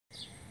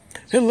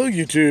Hello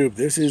YouTube,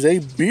 this is a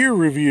beer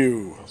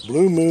review.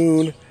 Blue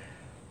Moon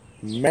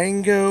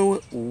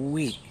Mango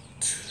Wheat.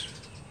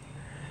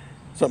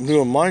 Something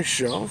new on my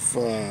shelf.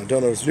 Don't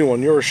know if it's new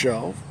on your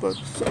shelf, but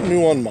something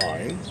new on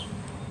mine.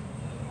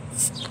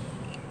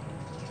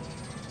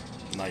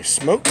 Nice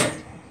smoke.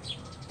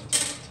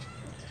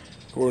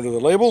 According to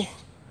the label,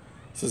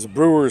 this is a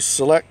Brewers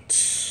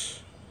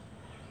Select.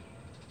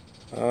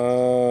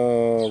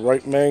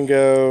 Ripe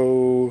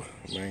mango,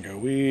 mango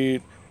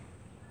wheat.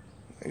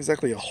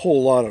 Exactly a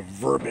whole lot of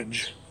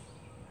verbiage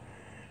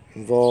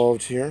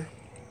involved here.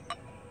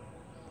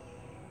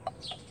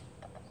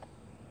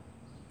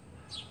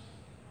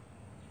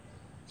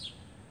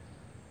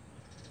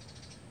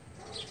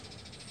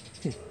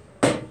 And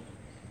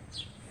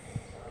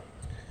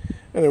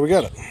there we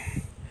got it.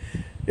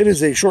 It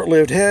is a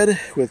short-lived head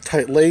with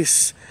tight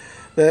lace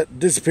that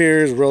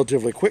disappears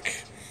relatively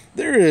quick.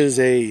 There is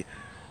a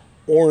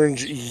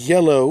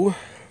orange-yellow, you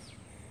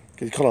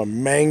could call it a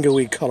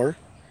mango-y color,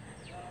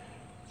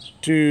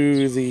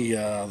 to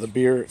the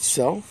beer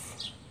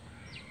itself.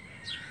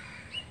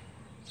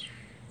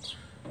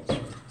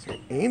 Is there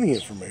any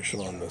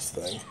information on this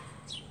thing?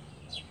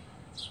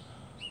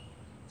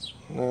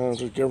 No,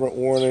 just government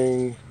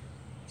warning.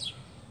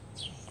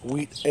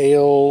 Wheat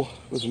ale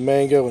with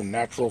mango and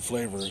natural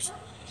flavors.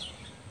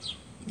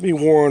 Be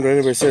warned when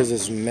anybody says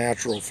it's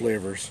natural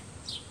flavors.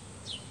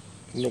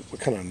 You know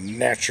what kind of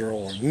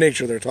natural or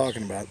nature they're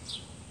talking about.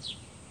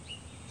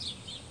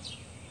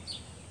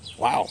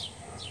 Wow.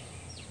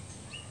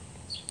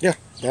 Yeah,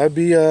 that'd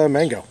be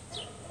mango.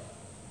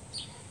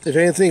 If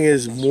anything,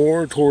 is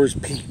more towards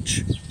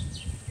peach.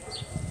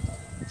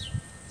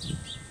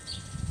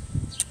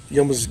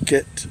 You almost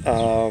get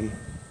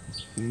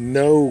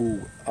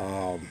no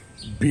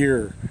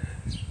beer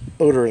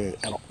odor in it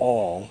at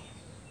all.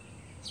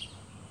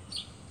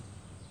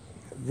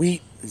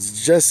 Wheat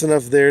is just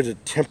enough there to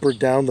temper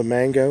down the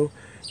mango,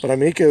 but I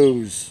mean, it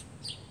goes,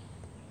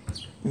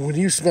 when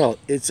you smell it,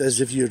 it's as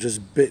if you've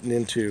just bitten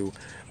into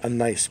a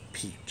nice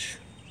peach.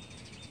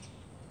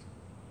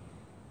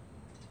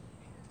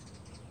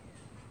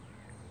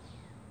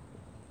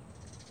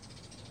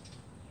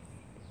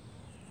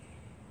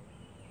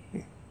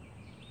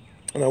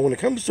 Now, when it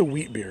comes to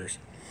wheat beers,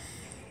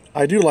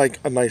 I do like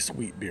a nice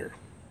wheat beer.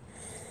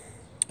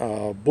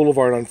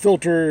 Boulevard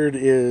Unfiltered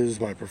is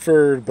my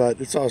preferred,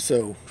 but it's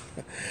also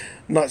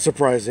not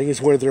surprising.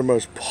 It's one of their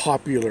most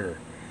popular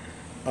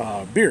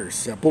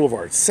beers that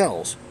Boulevard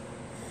sells.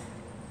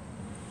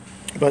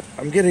 But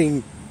I'm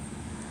getting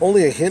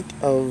only a hint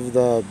of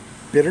the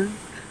bitter,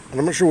 and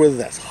I'm not sure whether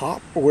that's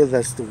hop or whether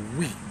that's the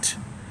wheat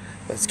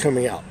that's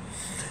coming out.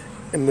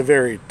 In the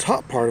very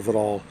top part of it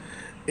all,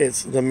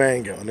 it's the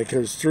mango, and it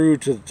goes through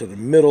to the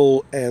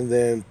middle and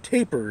then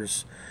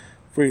tapers.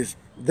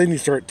 Then you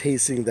start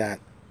tasting that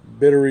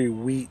bittery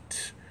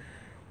wheat,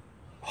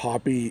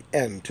 hoppy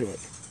end to it.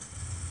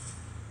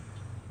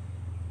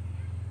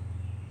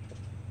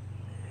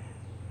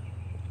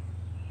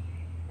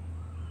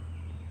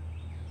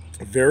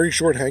 Very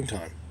short hang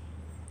time.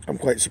 I'm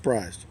quite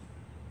surprised.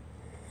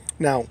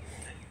 Now,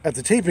 at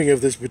the taping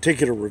of this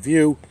particular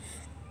review,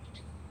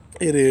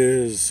 it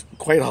is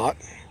quite hot.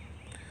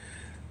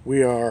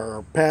 We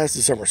are past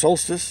the summer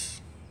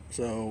solstice,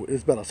 so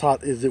it's about as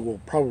hot as it will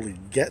probably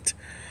get.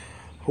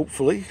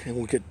 Hopefully, it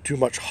won't get too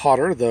much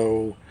hotter,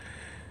 though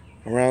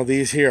around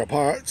these here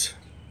parts,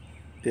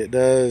 it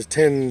does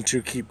tend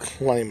to keep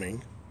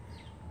climbing.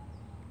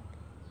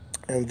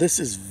 And this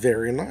is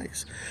very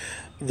nice.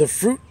 The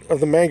fruit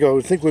of the mango, I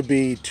would think, would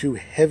be too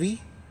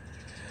heavy,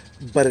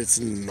 but it's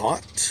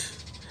not.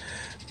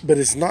 But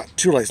it's not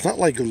too light. It's not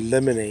like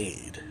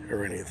lemonade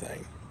or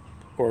anything,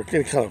 or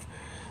any kind of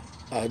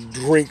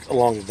drink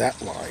along that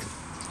line.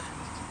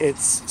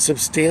 It's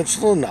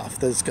substantial enough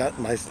that it's got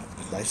nice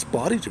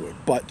body to it,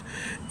 but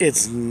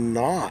it's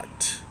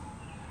not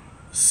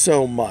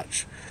so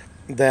much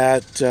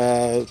that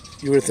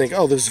you would think,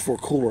 oh, this is for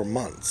cooler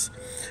months.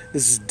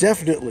 This is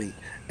definitely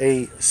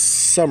a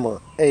summer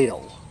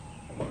ale,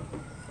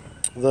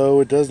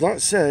 though it does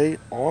not say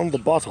on the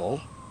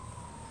bottle.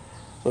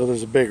 So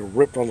there's a big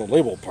rip on the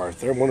label part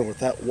there. I wonder what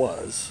that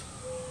was.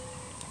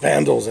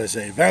 Vandals, I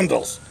say,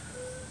 vandals.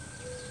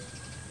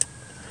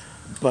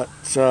 But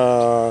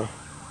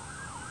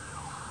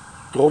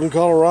Golden,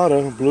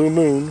 Colorado, Blue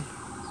Moon.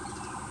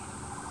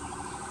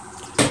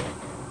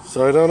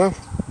 So I don't know.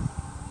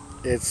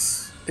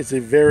 It's a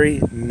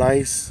very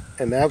nice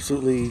and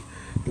absolutely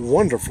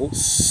wonderful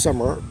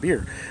summer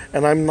beer.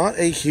 And I'm not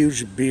a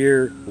huge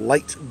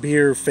light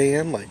beer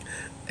fan. Like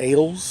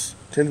ales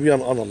tend to be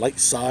on the light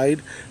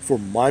side for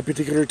my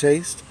particular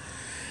taste.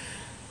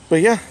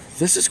 But yeah,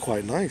 this is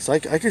quite nice. I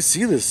could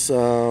see this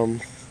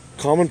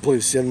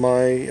commonplace in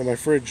my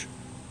fridge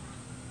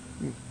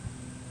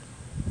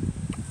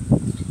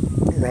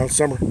around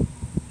summer.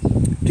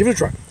 Give it a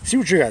try. See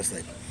what you guys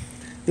think.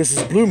 This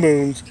is Blue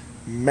Moon's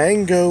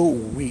Mango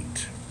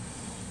Wheat.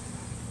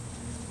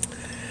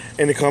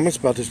 Any comments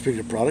about this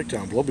particular product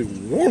down below will be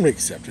warmly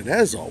accepted,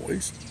 as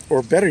always.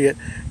 Or better yet,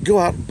 go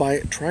out, buy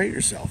it, try it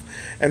yourself,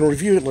 and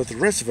review it and let the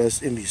rest of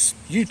us in the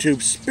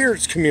YouTube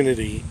spirits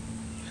community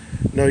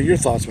know your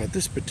thoughts about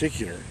this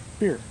particular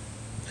beer.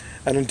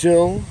 And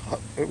until,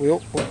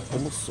 we'll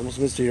almost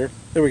missed it here.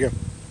 There we go.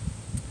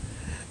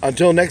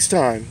 Until next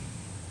time,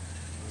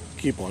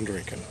 keep on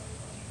drinking.